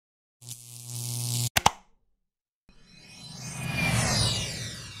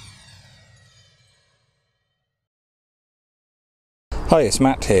Hi, it's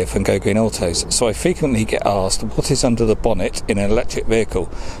Matt here from Go Green Autos. So I frequently get asked what is under the bonnet in an electric vehicle.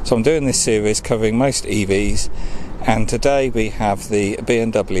 So I'm doing this series covering most EVs, and today we have the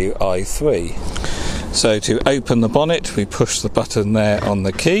BMW i3. So to open the bonnet, we push the button there on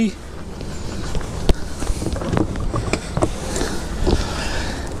the key.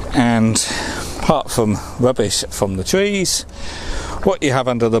 And apart from rubbish from the trees, what you have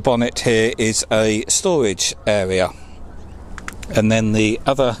under the bonnet here is a storage area. And then the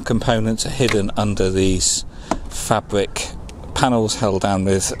other components are hidden under these fabric panels held down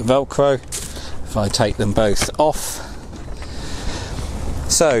with Velcro. If I take them both off.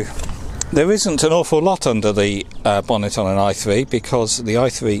 So there isn't an awful lot under the bonnet on an i3 because the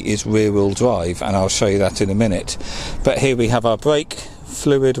i3 is rear wheel drive, and I'll show you that in a minute. But here we have our brake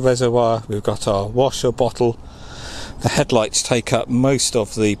fluid reservoir, we've got our washer bottle. The headlights take up most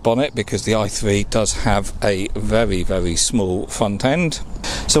of the bonnet because the i3 does have a very small front end.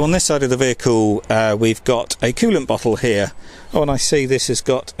 So on this side of the vehicle we've got a coolant bottle here. Oh, and I see this has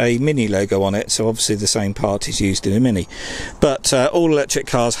got a Mini logo on it, so obviously the same part is used in a Mini. But all electric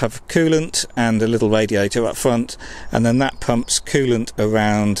cars have coolant and a little radiator up front, and then that pumps coolant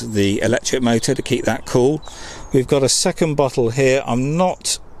around the electric motor to keep that cool. We've got a second bottle here. I'm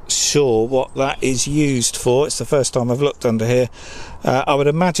not sure what that is used for. It's the first time I've looked under here. I would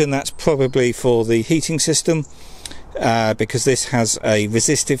imagine that's probably for the heating system, because this has a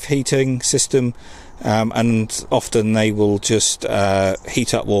resistive heating system, and often they will just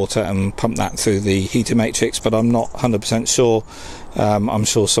heat up water and pump that through the heater matrix, but I'm not 100% sure. I'm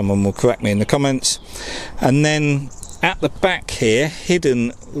sure someone will correct me in the comments. And then at the back here,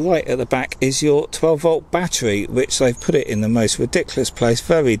 hidden right at the back, is your 12-volt battery, which they've put it in the most ridiculous place,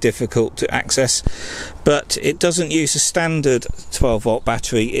 very difficult to access. But it doesn't use a standard 12-volt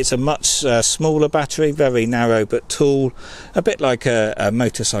battery. It's a much smaller battery, very narrow but tall, a bit like a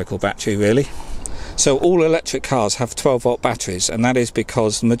motorcycle battery really. So all electric cars have 12-volt batteries, and that is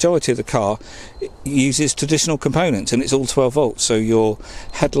because the majority of the car uses traditional components, and it's all 12 volts. So your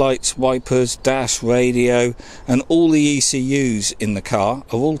headlights, wipers, dash, radio, and all the ECUs in the car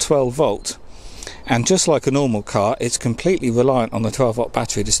are all 12 volt. And just like a normal car, it's completely reliant on the 12-volt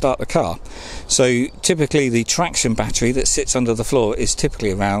battery to start the car. So typically the traction battery that sits under the floor is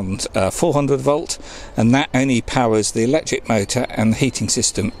typically around 400 volt, and that only powers the electric motor and the heating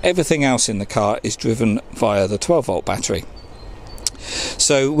system. Everything else in the car is driven via the 12-volt battery.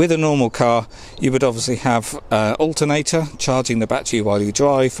 So with a normal car you would obviously have an alternator charging the battery while you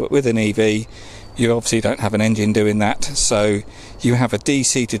drive, but with an EV you obviously don't have an engine doing that, so you have a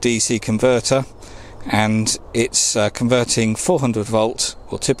DC to DC converter, and it's converting 400 volt,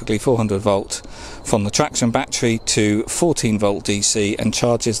 or typically 400 volt, from the traction battery to 14 volt DC and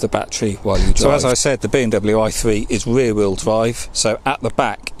charges the battery while you drive. So as I said, the BMW i3 is rear wheel drive, so at the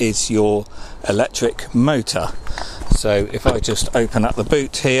back is your electric motor. So if I just open up the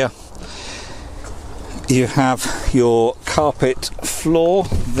boot here, you have your carpet floor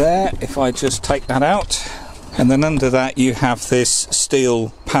there. If I just take that out, and then under that you have this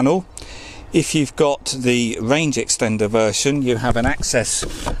steel panel. If you've got the range extender version, you have an access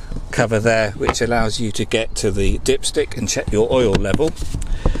cover there which allows you to get to the dipstick and check your oil level.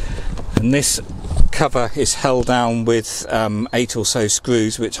 And this cover is held down with 8 or so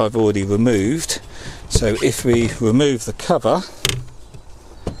screws, which I've already removed. So if we remove the cover,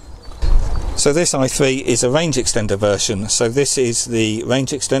 so this i3 is a range extender version. So this is the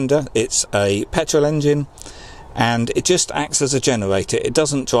range extender. It's a petrol engine, and it just acts as a generator. It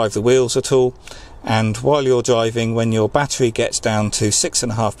doesn't drive the wheels at all, and while you're driving, when your battery gets down to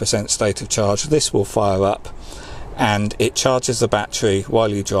 6.5% state of charge, this will fire up and it charges the battery while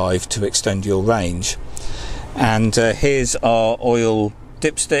you drive to extend your range. And here's our oil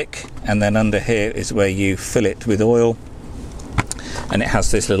dipstick, and then under here is where you fill it with oil, and it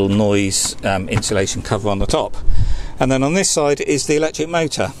has this little noise insulation cover on the top. And then on this side is the electric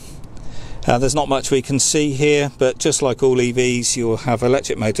motor. There's not much we can see here, but just like all EVs, you'll have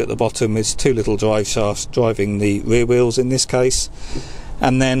electric motor at the bottom with 2 little drive shafts driving the rear wheels in this case,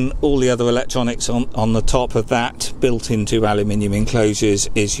 and then all the other electronics on the top of that, built into aluminium enclosures,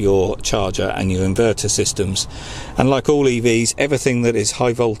 is your charger and your inverter systems. And like all EVs, everything that is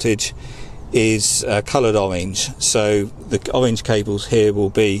high voltage is coloured orange. So the orange cables here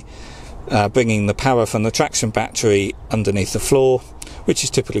will be bringing the power from the traction battery underneath the floor, which is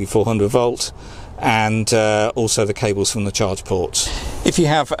typically 400 volt, and also the cables from the charge ports. If you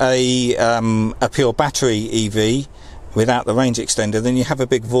have a pure battery EV, without the range extender, then you have a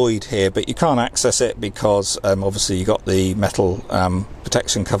big void here, but you can't access it because obviously you got the metal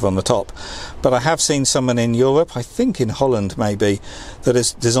protection cover on the top. But I have seen someone in Europe, I think in Holland maybe, that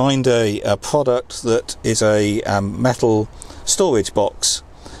has designed a product that is a metal storage box.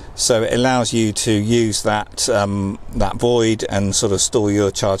 So it allows you to use that that void and sort of store your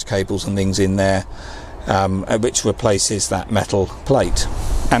charge cables and things in there, which replaces that metal plate.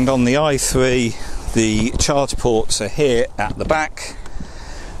 And on the i3, the charge ports are here at the back.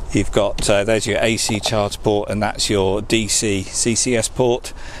 You've got there's your AC charge port, and that's your DC CCS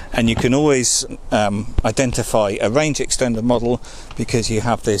port, and you can always identify a range extender model because you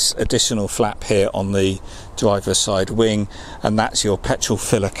have this additional flap here on the driver's side wing, and that's your petrol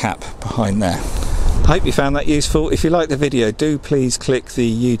filler cap behind there. I hope you found that useful. If you like the video, do please click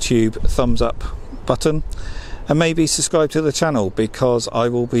the YouTube thumbs up button, and maybe subscribe to the channel, because I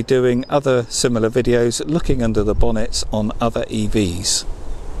will be doing other similar videos looking under the bonnets on other EVs.